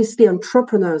 So obviously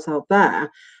entrepreneurs out there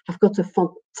have got a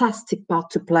fantastic part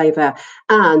to play there.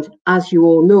 And as you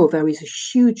all know, there is a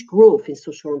huge growth in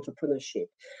social entrepreneurship.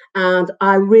 And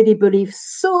I really believe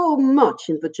so much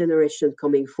in the generation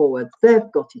coming forward.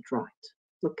 They've got it right.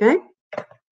 Okay?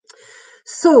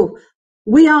 So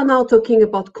we are now talking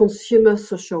about consumer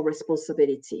social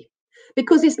responsibility.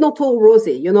 Because it's not all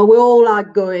rosy, you know, we're all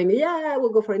like going, yeah, we'll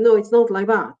go for it. No, it's not like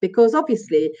that. Because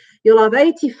obviously, you'll have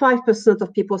 85%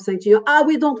 of people saying to you,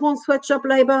 we don't want sweatshop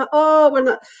labor. Oh, we're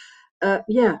not.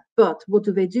 Yeah, but what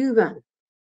do they do then?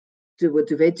 What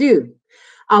do they do?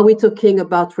 Are we talking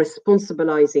about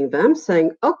responsibilizing them,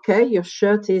 saying, okay, your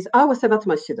shirt is, I always say that to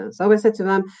my students. I always say to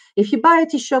them, if you buy a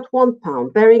t-shirt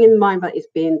 £1, bearing in mind that it's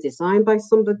been designed by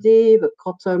somebody, the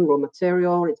cotton, raw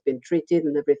material, it's been treated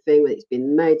and everything, it's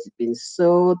been made, it's been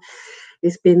sewed,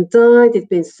 it's been dyed, it's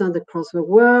been sent across the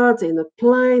world in a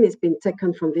plane, it's been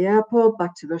taken from the airport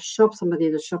back to the shop, somebody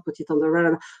in the shop put it on the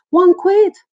rail,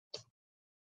 £1.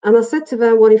 And I said to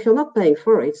them, well, if you're not paying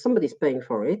for it, somebody's paying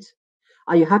for it.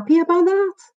 Are you happy about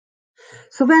that?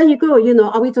 So there you go. You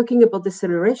know, are we talking about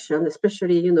deceleration,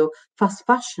 especially, you know, fast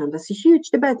fashion? There's a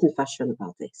huge debate in fashion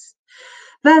about this.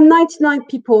 Then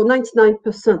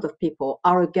 99% of people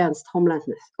are against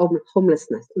homelessness.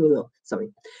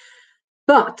 Sorry.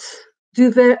 But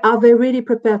are they really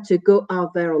prepared to go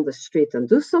out there on the street and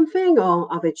do something,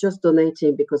 or are they just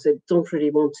donating because they don't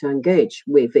really want to engage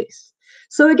with this?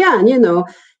 So again, you know,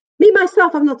 me,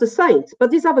 myself, I'm not a saint,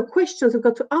 but these are the questions we've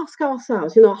got to ask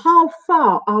ourselves. You know, how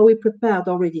far are we prepared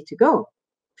already to go?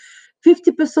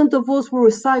 50% of those who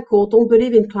recycle don't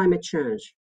believe in climate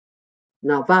change.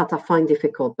 Now that I find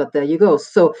difficult, but there you go.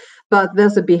 So, but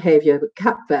there's a behavior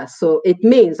gap there. So it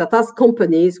means that as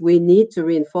companies, we need to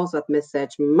reinforce that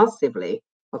message massively,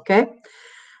 okay?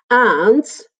 And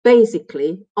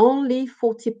basically, only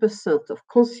 40% of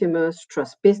consumers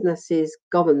trust businesses,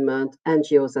 government,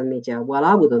 NGOs, and media. Well,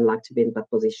 I wouldn't like to be in that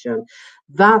position.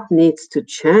 That needs to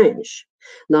change.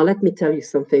 Now, let me tell you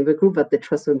something. The group that they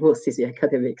trust the most is the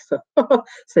academics. So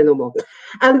say no more.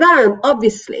 And then,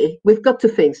 obviously, we've got to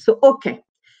think. So, okay,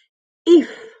 if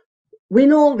we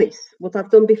know all this, what I've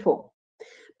done before,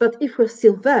 but if we're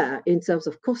still there in terms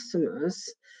of customers,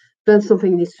 then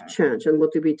something needs to change. And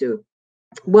what do we do?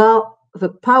 Well, the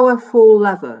powerful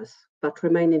levers that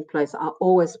remain in place are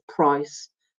always price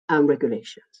and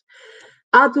regulations.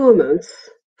 At the moment,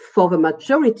 for the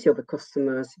majority of the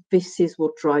customers, this is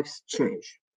what drives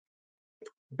change.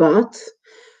 But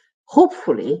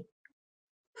hopefully,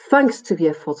 thanks to the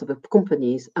efforts of the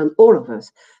companies and all of us,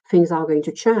 things are going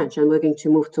to change and we're going to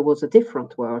move towards a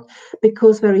different world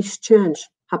because there is change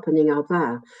happening out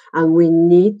there and we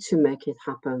need to make it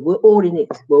happen. We're all in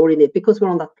it. We're all in it because we're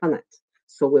on that planet.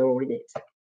 So we're all in it.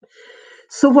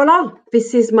 So voila,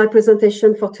 this is my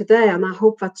presentation for today, and I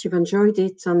hope that you've enjoyed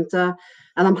it, and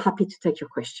I'm happy to take your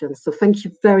questions. So thank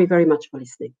you very, very much for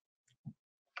listening.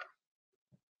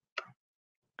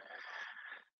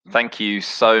 Thank you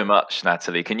so much,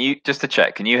 Nathalie. Can you, just to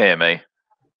check, can you hear me?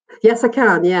 Yes, I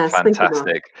can. Yes.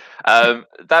 Fantastic.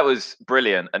 That was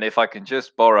brilliant. And if I can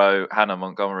just borrow Hannah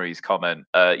Montgomery's comment,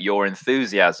 your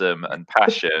enthusiasm and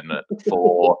passion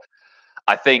for,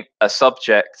 I think, a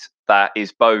subject that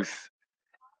is both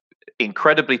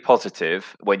incredibly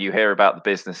positive when you hear about the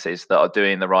businesses that are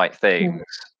doing the right things,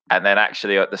 and then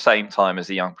actually at the same time as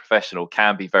a young professional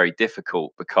can be very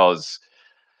difficult because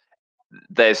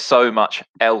there's so much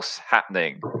else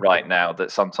happening right now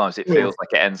that sometimes it feels like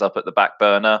it ends up at the back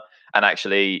burner, and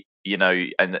actually, you know,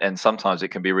 and sometimes it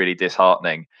can be really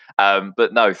disheartening.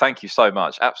 But no, thank you so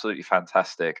much. Absolutely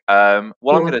fantastic.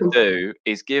 What I'm going to do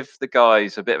is give the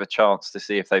guys a bit of a chance to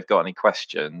see if they've got any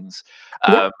questions.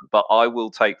 But I will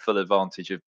take full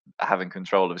advantage of having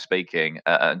control of speaking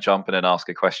and jump in and ask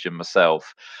a question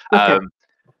myself.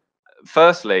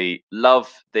 Firstly,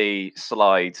 love the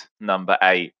slide number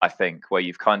 8, I think, where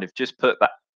you've kind of just put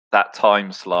that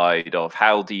time slide of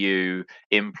how do you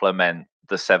implement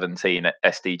the 17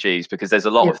 SDGs, because there's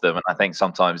a lot of them, and I think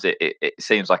sometimes it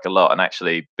seems like a lot, and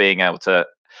actually being able to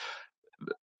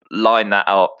line that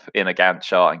up in a Gantt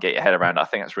chart and get your head around it, I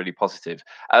think that's really positive.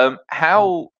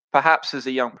 How, perhaps as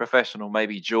a young professional,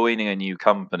 maybe joining a new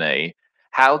company,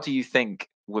 how do you think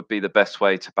would be the best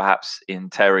way to perhaps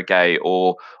interrogate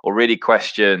or really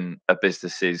question a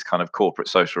business's kind of corporate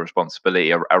social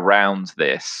responsibility around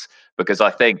this? Because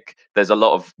I think there's a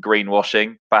lot of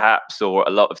greenwashing, perhaps, or a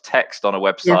lot of text on a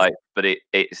website, but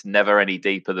it's never any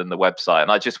deeper than the website.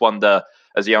 And I just wonder,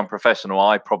 as a young professional,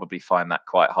 I probably find that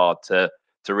quite hard to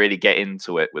really get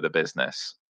into it with a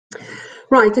business.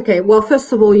 Right. Okay. Well,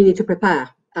 first of all, you need to prepare.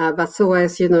 That's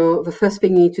always, the first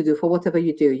thing you need to do for whatever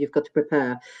you do. You've got to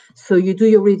prepare. So you do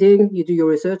your reading, you do your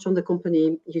research on the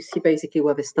company, you see basically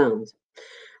where they stand.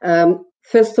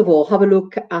 First of all, have a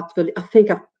look at the. I think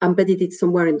I've embedded it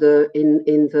somewhere in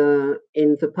the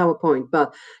PowerPoint,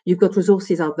 but you've got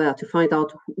resources out there to find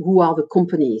out who are the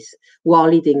companies who are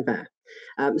leading there.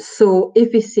 So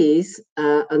if this is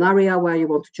an area where you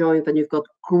want to join, then you've got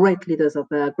great leaders out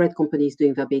there, great companies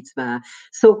doing their bits there.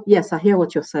 So yes, I hear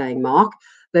what you're saying, Mark.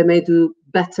 They may do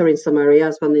better in some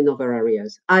areas than in other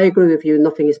areas. I agree with you,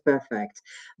 nothing is perfect,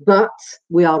 but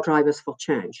we are drivers for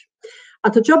change.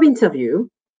 At a job interview,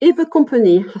 if a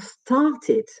company has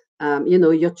started,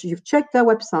 you've checked their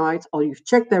website or you've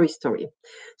checked their history.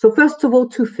 So first of all,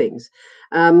 two things.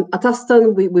 At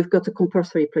Aston, we've got a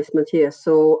compulsory placement here.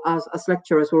 So as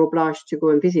lecturers, we're obliged to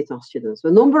go and visit our students.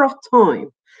 The number of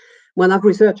times when I've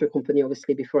researched a company,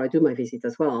 obviously, before I do my visit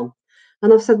as well,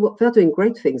 and I've said, well, they're doing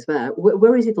great things there.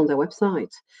 Where is it on their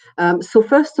website? So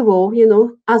first of all,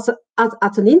 as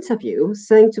at an interview,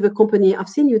 saying to the company, I've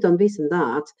seen you've done this and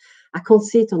that. I can't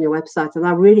see it on your website, and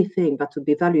I really think that would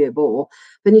be valuable.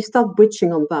 Then you start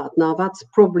breaching on that. Now that's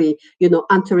probably,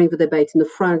 entering the debate in a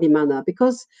friendly manner,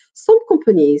 because some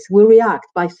companies will react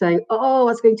by saying, oh,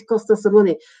 it's going to cost us some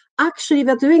money. Actually,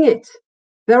 they're doing it.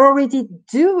 They're already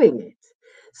doing it.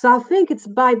 So I think it's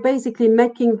by basically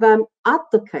making them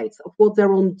advocates of what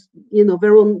they're on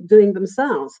doing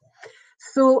themselves.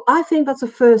 So I think that's the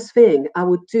first thing I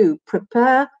would do.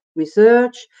 Prepare,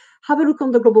 research, have a look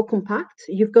on the Global Compact.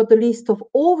 You've got the list of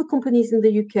all the companies in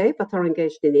the UK that are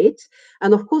engaged in it.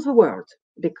 And of course, the world,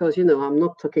 because, I'm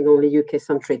not talking only UK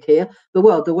centric here. The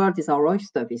world is our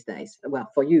oyster these days.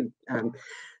 Well, for you,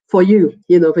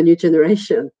 the new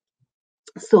generation.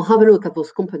 So have a look at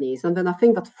those companies. And then I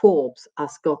think that Forbes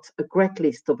has got a great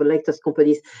list of the latest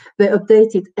companies. They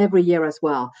update it every year as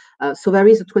well. So there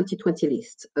is a 2020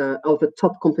 list of the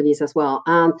top companies as well.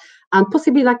 And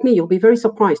possibly like me, you'll be very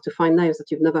surprised to find names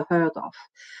that you've never heard of.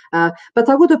 But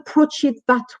I would approach it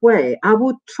that way. I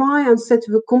would try and say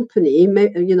to the company, at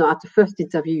the first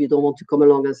interview, you don't want to come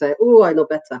along and say, oh, I know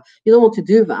better. You don't want to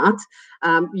do that.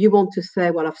 You want to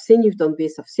say, well, I've seen you've done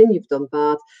this, I've seen you've done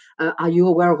that. Are you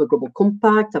aware of a Global Compact?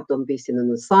 I've done this in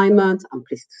an assignment. I'm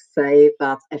pleased to say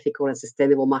that ethical and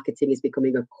sustainable marketing is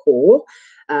becoming a core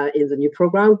in the new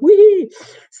program. Whee!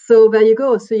 So there you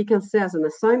go. So you can say as an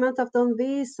assignment, I've done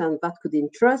this, and that could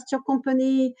interest your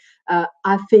company.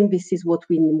 I think this is what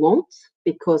we want,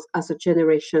 because as a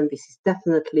generation, this is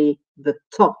definitely the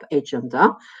top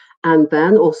agenda. And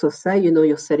then also say,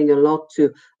 you're selling a lot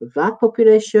to that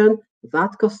population,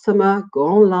 that customer. Go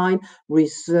online,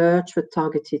 research the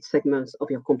targeted segments of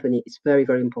your company. It's very,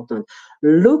 very important.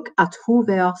 Look at who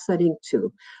they are selling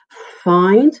to,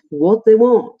 find what they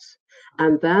want,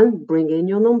 and then bring in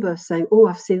your numbers saying, oh,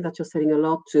 I've seen that you're selling a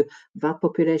lot to that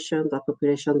population,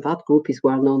 that group is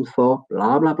well known for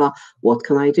blah, blah, blah. What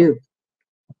can I do?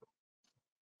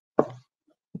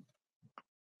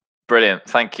 Brilliant,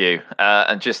 thank you.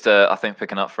 And just, I think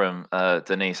picking up from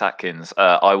Denise Atkins,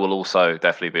 I will also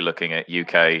definitely be looking at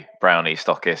UK brownie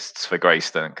stockists for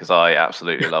Greyston, because I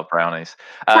absolutely love brownies.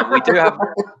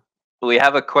 We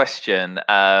have a question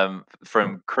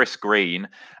from Chris Green.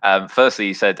 Firstly,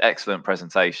 he said, excellent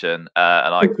presentation,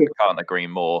 and I can't agree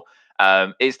more.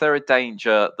 Is there a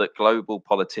danger that global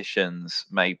politicians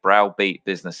may browbeat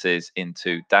businesses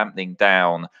into dampening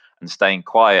down and staying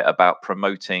quiet about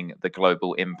promoting the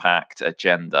global impact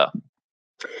agenda?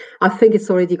 I think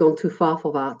it's already gone too far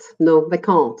for that. No, they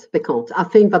can't. I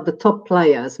think that the top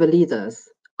players, the leaders,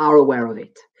 are aware of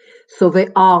it. So they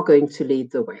are going to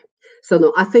lead the way. So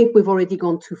no, I think we've already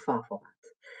gone too far for that.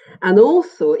 And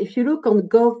also, if you look on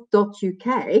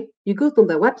gov.uk, you go on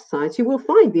their website, you will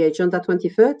find the Agenda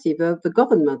 2030. The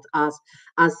government has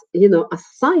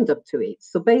signed up to it.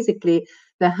 So basically,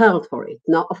 they're held for it.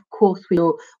 Now, of course, we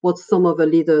know what some of the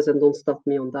leaders, and don't stop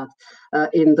me on that,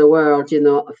 in the world,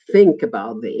 think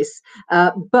about this.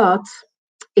 But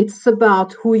it's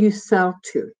about who you sell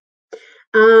to.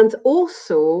 And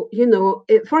also,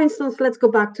 for instance, let's go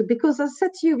back to, because I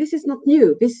said to you, this is not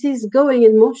new. This is going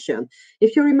in motion.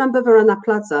 If you remember the Rana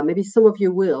Plaza, maybe some of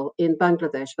you will, in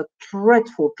Bangladesh, but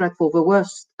dreadful, the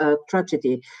worst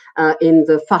tragedy in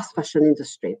the fast fashion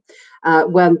industry,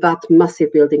 when that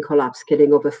massive building collapsed,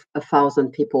 killing over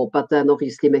 1,000 people, but then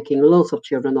obviously making lots of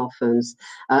children orphans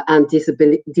and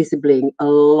disabling a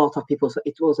lot of people. So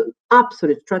it was an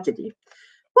absolute tragedy.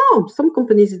 Well, some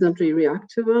companies didn't really react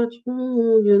too much.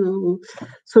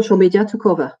 Social media took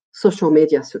over.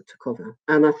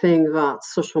 And I think that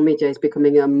social media is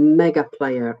becoming a mega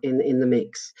player in the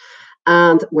mix.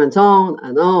 and went on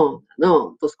and on and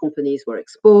on. Those companies were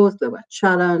exposed, they were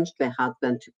challenged, they had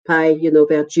then to pay,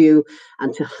 their due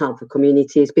and to help the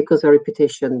communities because their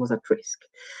reputation was at risk.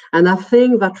 And I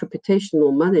think that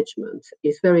reputational management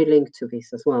is very linked to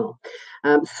this as well.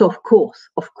 So of course,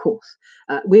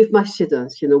 with my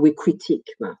students, we critique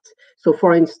that. So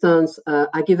for instance,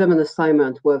 I give them an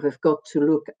assignment where they've got to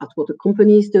look at what the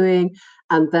company is doing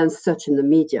and then search in the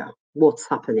media what's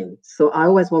happening. So I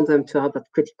always want them to have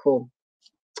that critical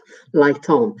light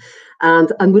on.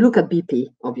 And we look at BP,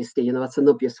 obviously, that's an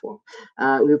obvious one.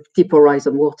 With Deep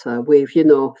Horizon Water, we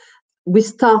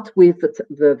start with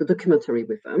the documentary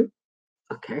with them.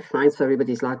 Okay, fine. So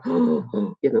everybody's like,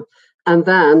 And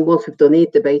then once we've done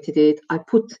it, debated it, I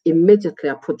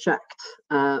project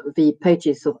the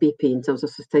pages of BP in terms of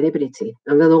sustainability.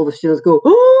 And then all the students go,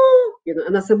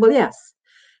 and I said, well, yes.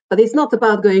 But it's not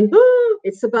about going,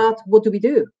 it's about what do we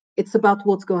do? It's about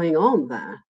what's going on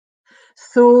there.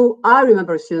 So I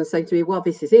remember a student saying to me, well,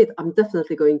 this is it. I'm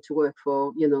definitely going to work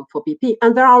for BP.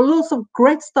 And there are lots of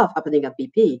great stuff happening at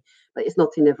BP, but it's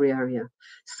not in every area.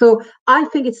 So I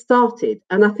think it started,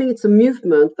 and I think it's a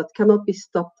movement that cannot be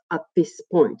stopped at this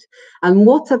point. And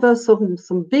whatever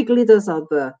some big leaders out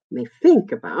there may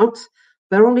think about,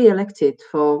 they're only elected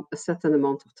for a certain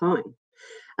amount of time.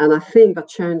 And I think that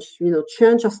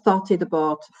change has started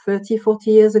about 30, 40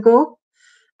 years ago,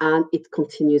 and it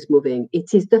continues moving.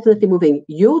 It is definitely moving.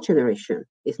 Your generation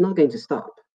is not going to stop.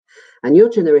 And your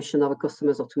generation are the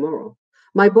customers of tomorrow.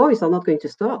 My boys are not going to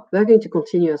stop. They're going to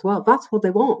continue as well. That's what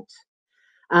they want.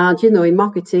 And, in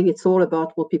marketing, it's all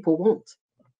about what people want.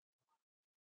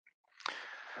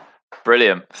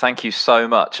 Brilliant. Thank you so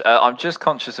much. I'm just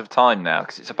conscious of time now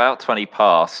because it's about 20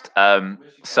 past.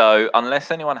 So unless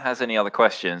anyone has any other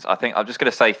questions, I think I'm just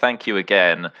going to say thank you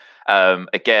again. Kind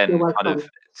of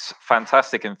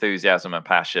fantastic enthusiasm and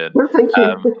passion. Well, thank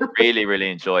you. Really, really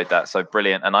enjoyed that. So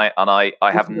brilliant. And I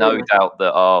have no doubt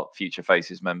that our Future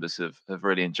Faces members have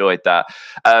really enjoyed that.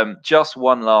 Just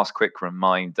one last quick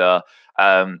reminder.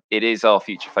 It is our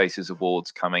Future Faces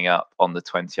Awards coming up on the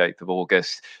 28th of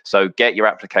August. So get your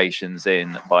applications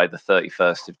in by the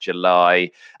 31st of July.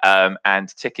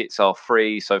 And tickets are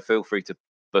free. So feel free to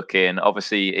book in.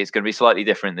 Obviously, it's going to be slightly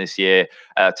different this year,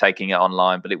 taking it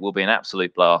online, but it will be an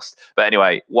absolute blast. But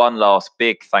anyway, one last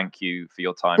big thank you for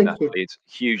your time, Nathalie. It's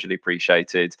hugely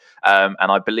appreciated. And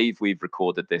I believe we've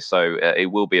recorded this, so it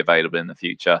will be available in the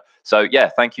future. So yeah,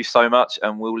 thank you so much,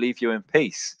 and we'll leave you in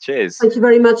peace. Cheers. Thank you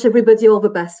very much, everybody. All the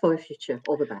best for the future.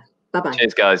 All the best. Bye-bye.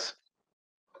 Cheers, guys.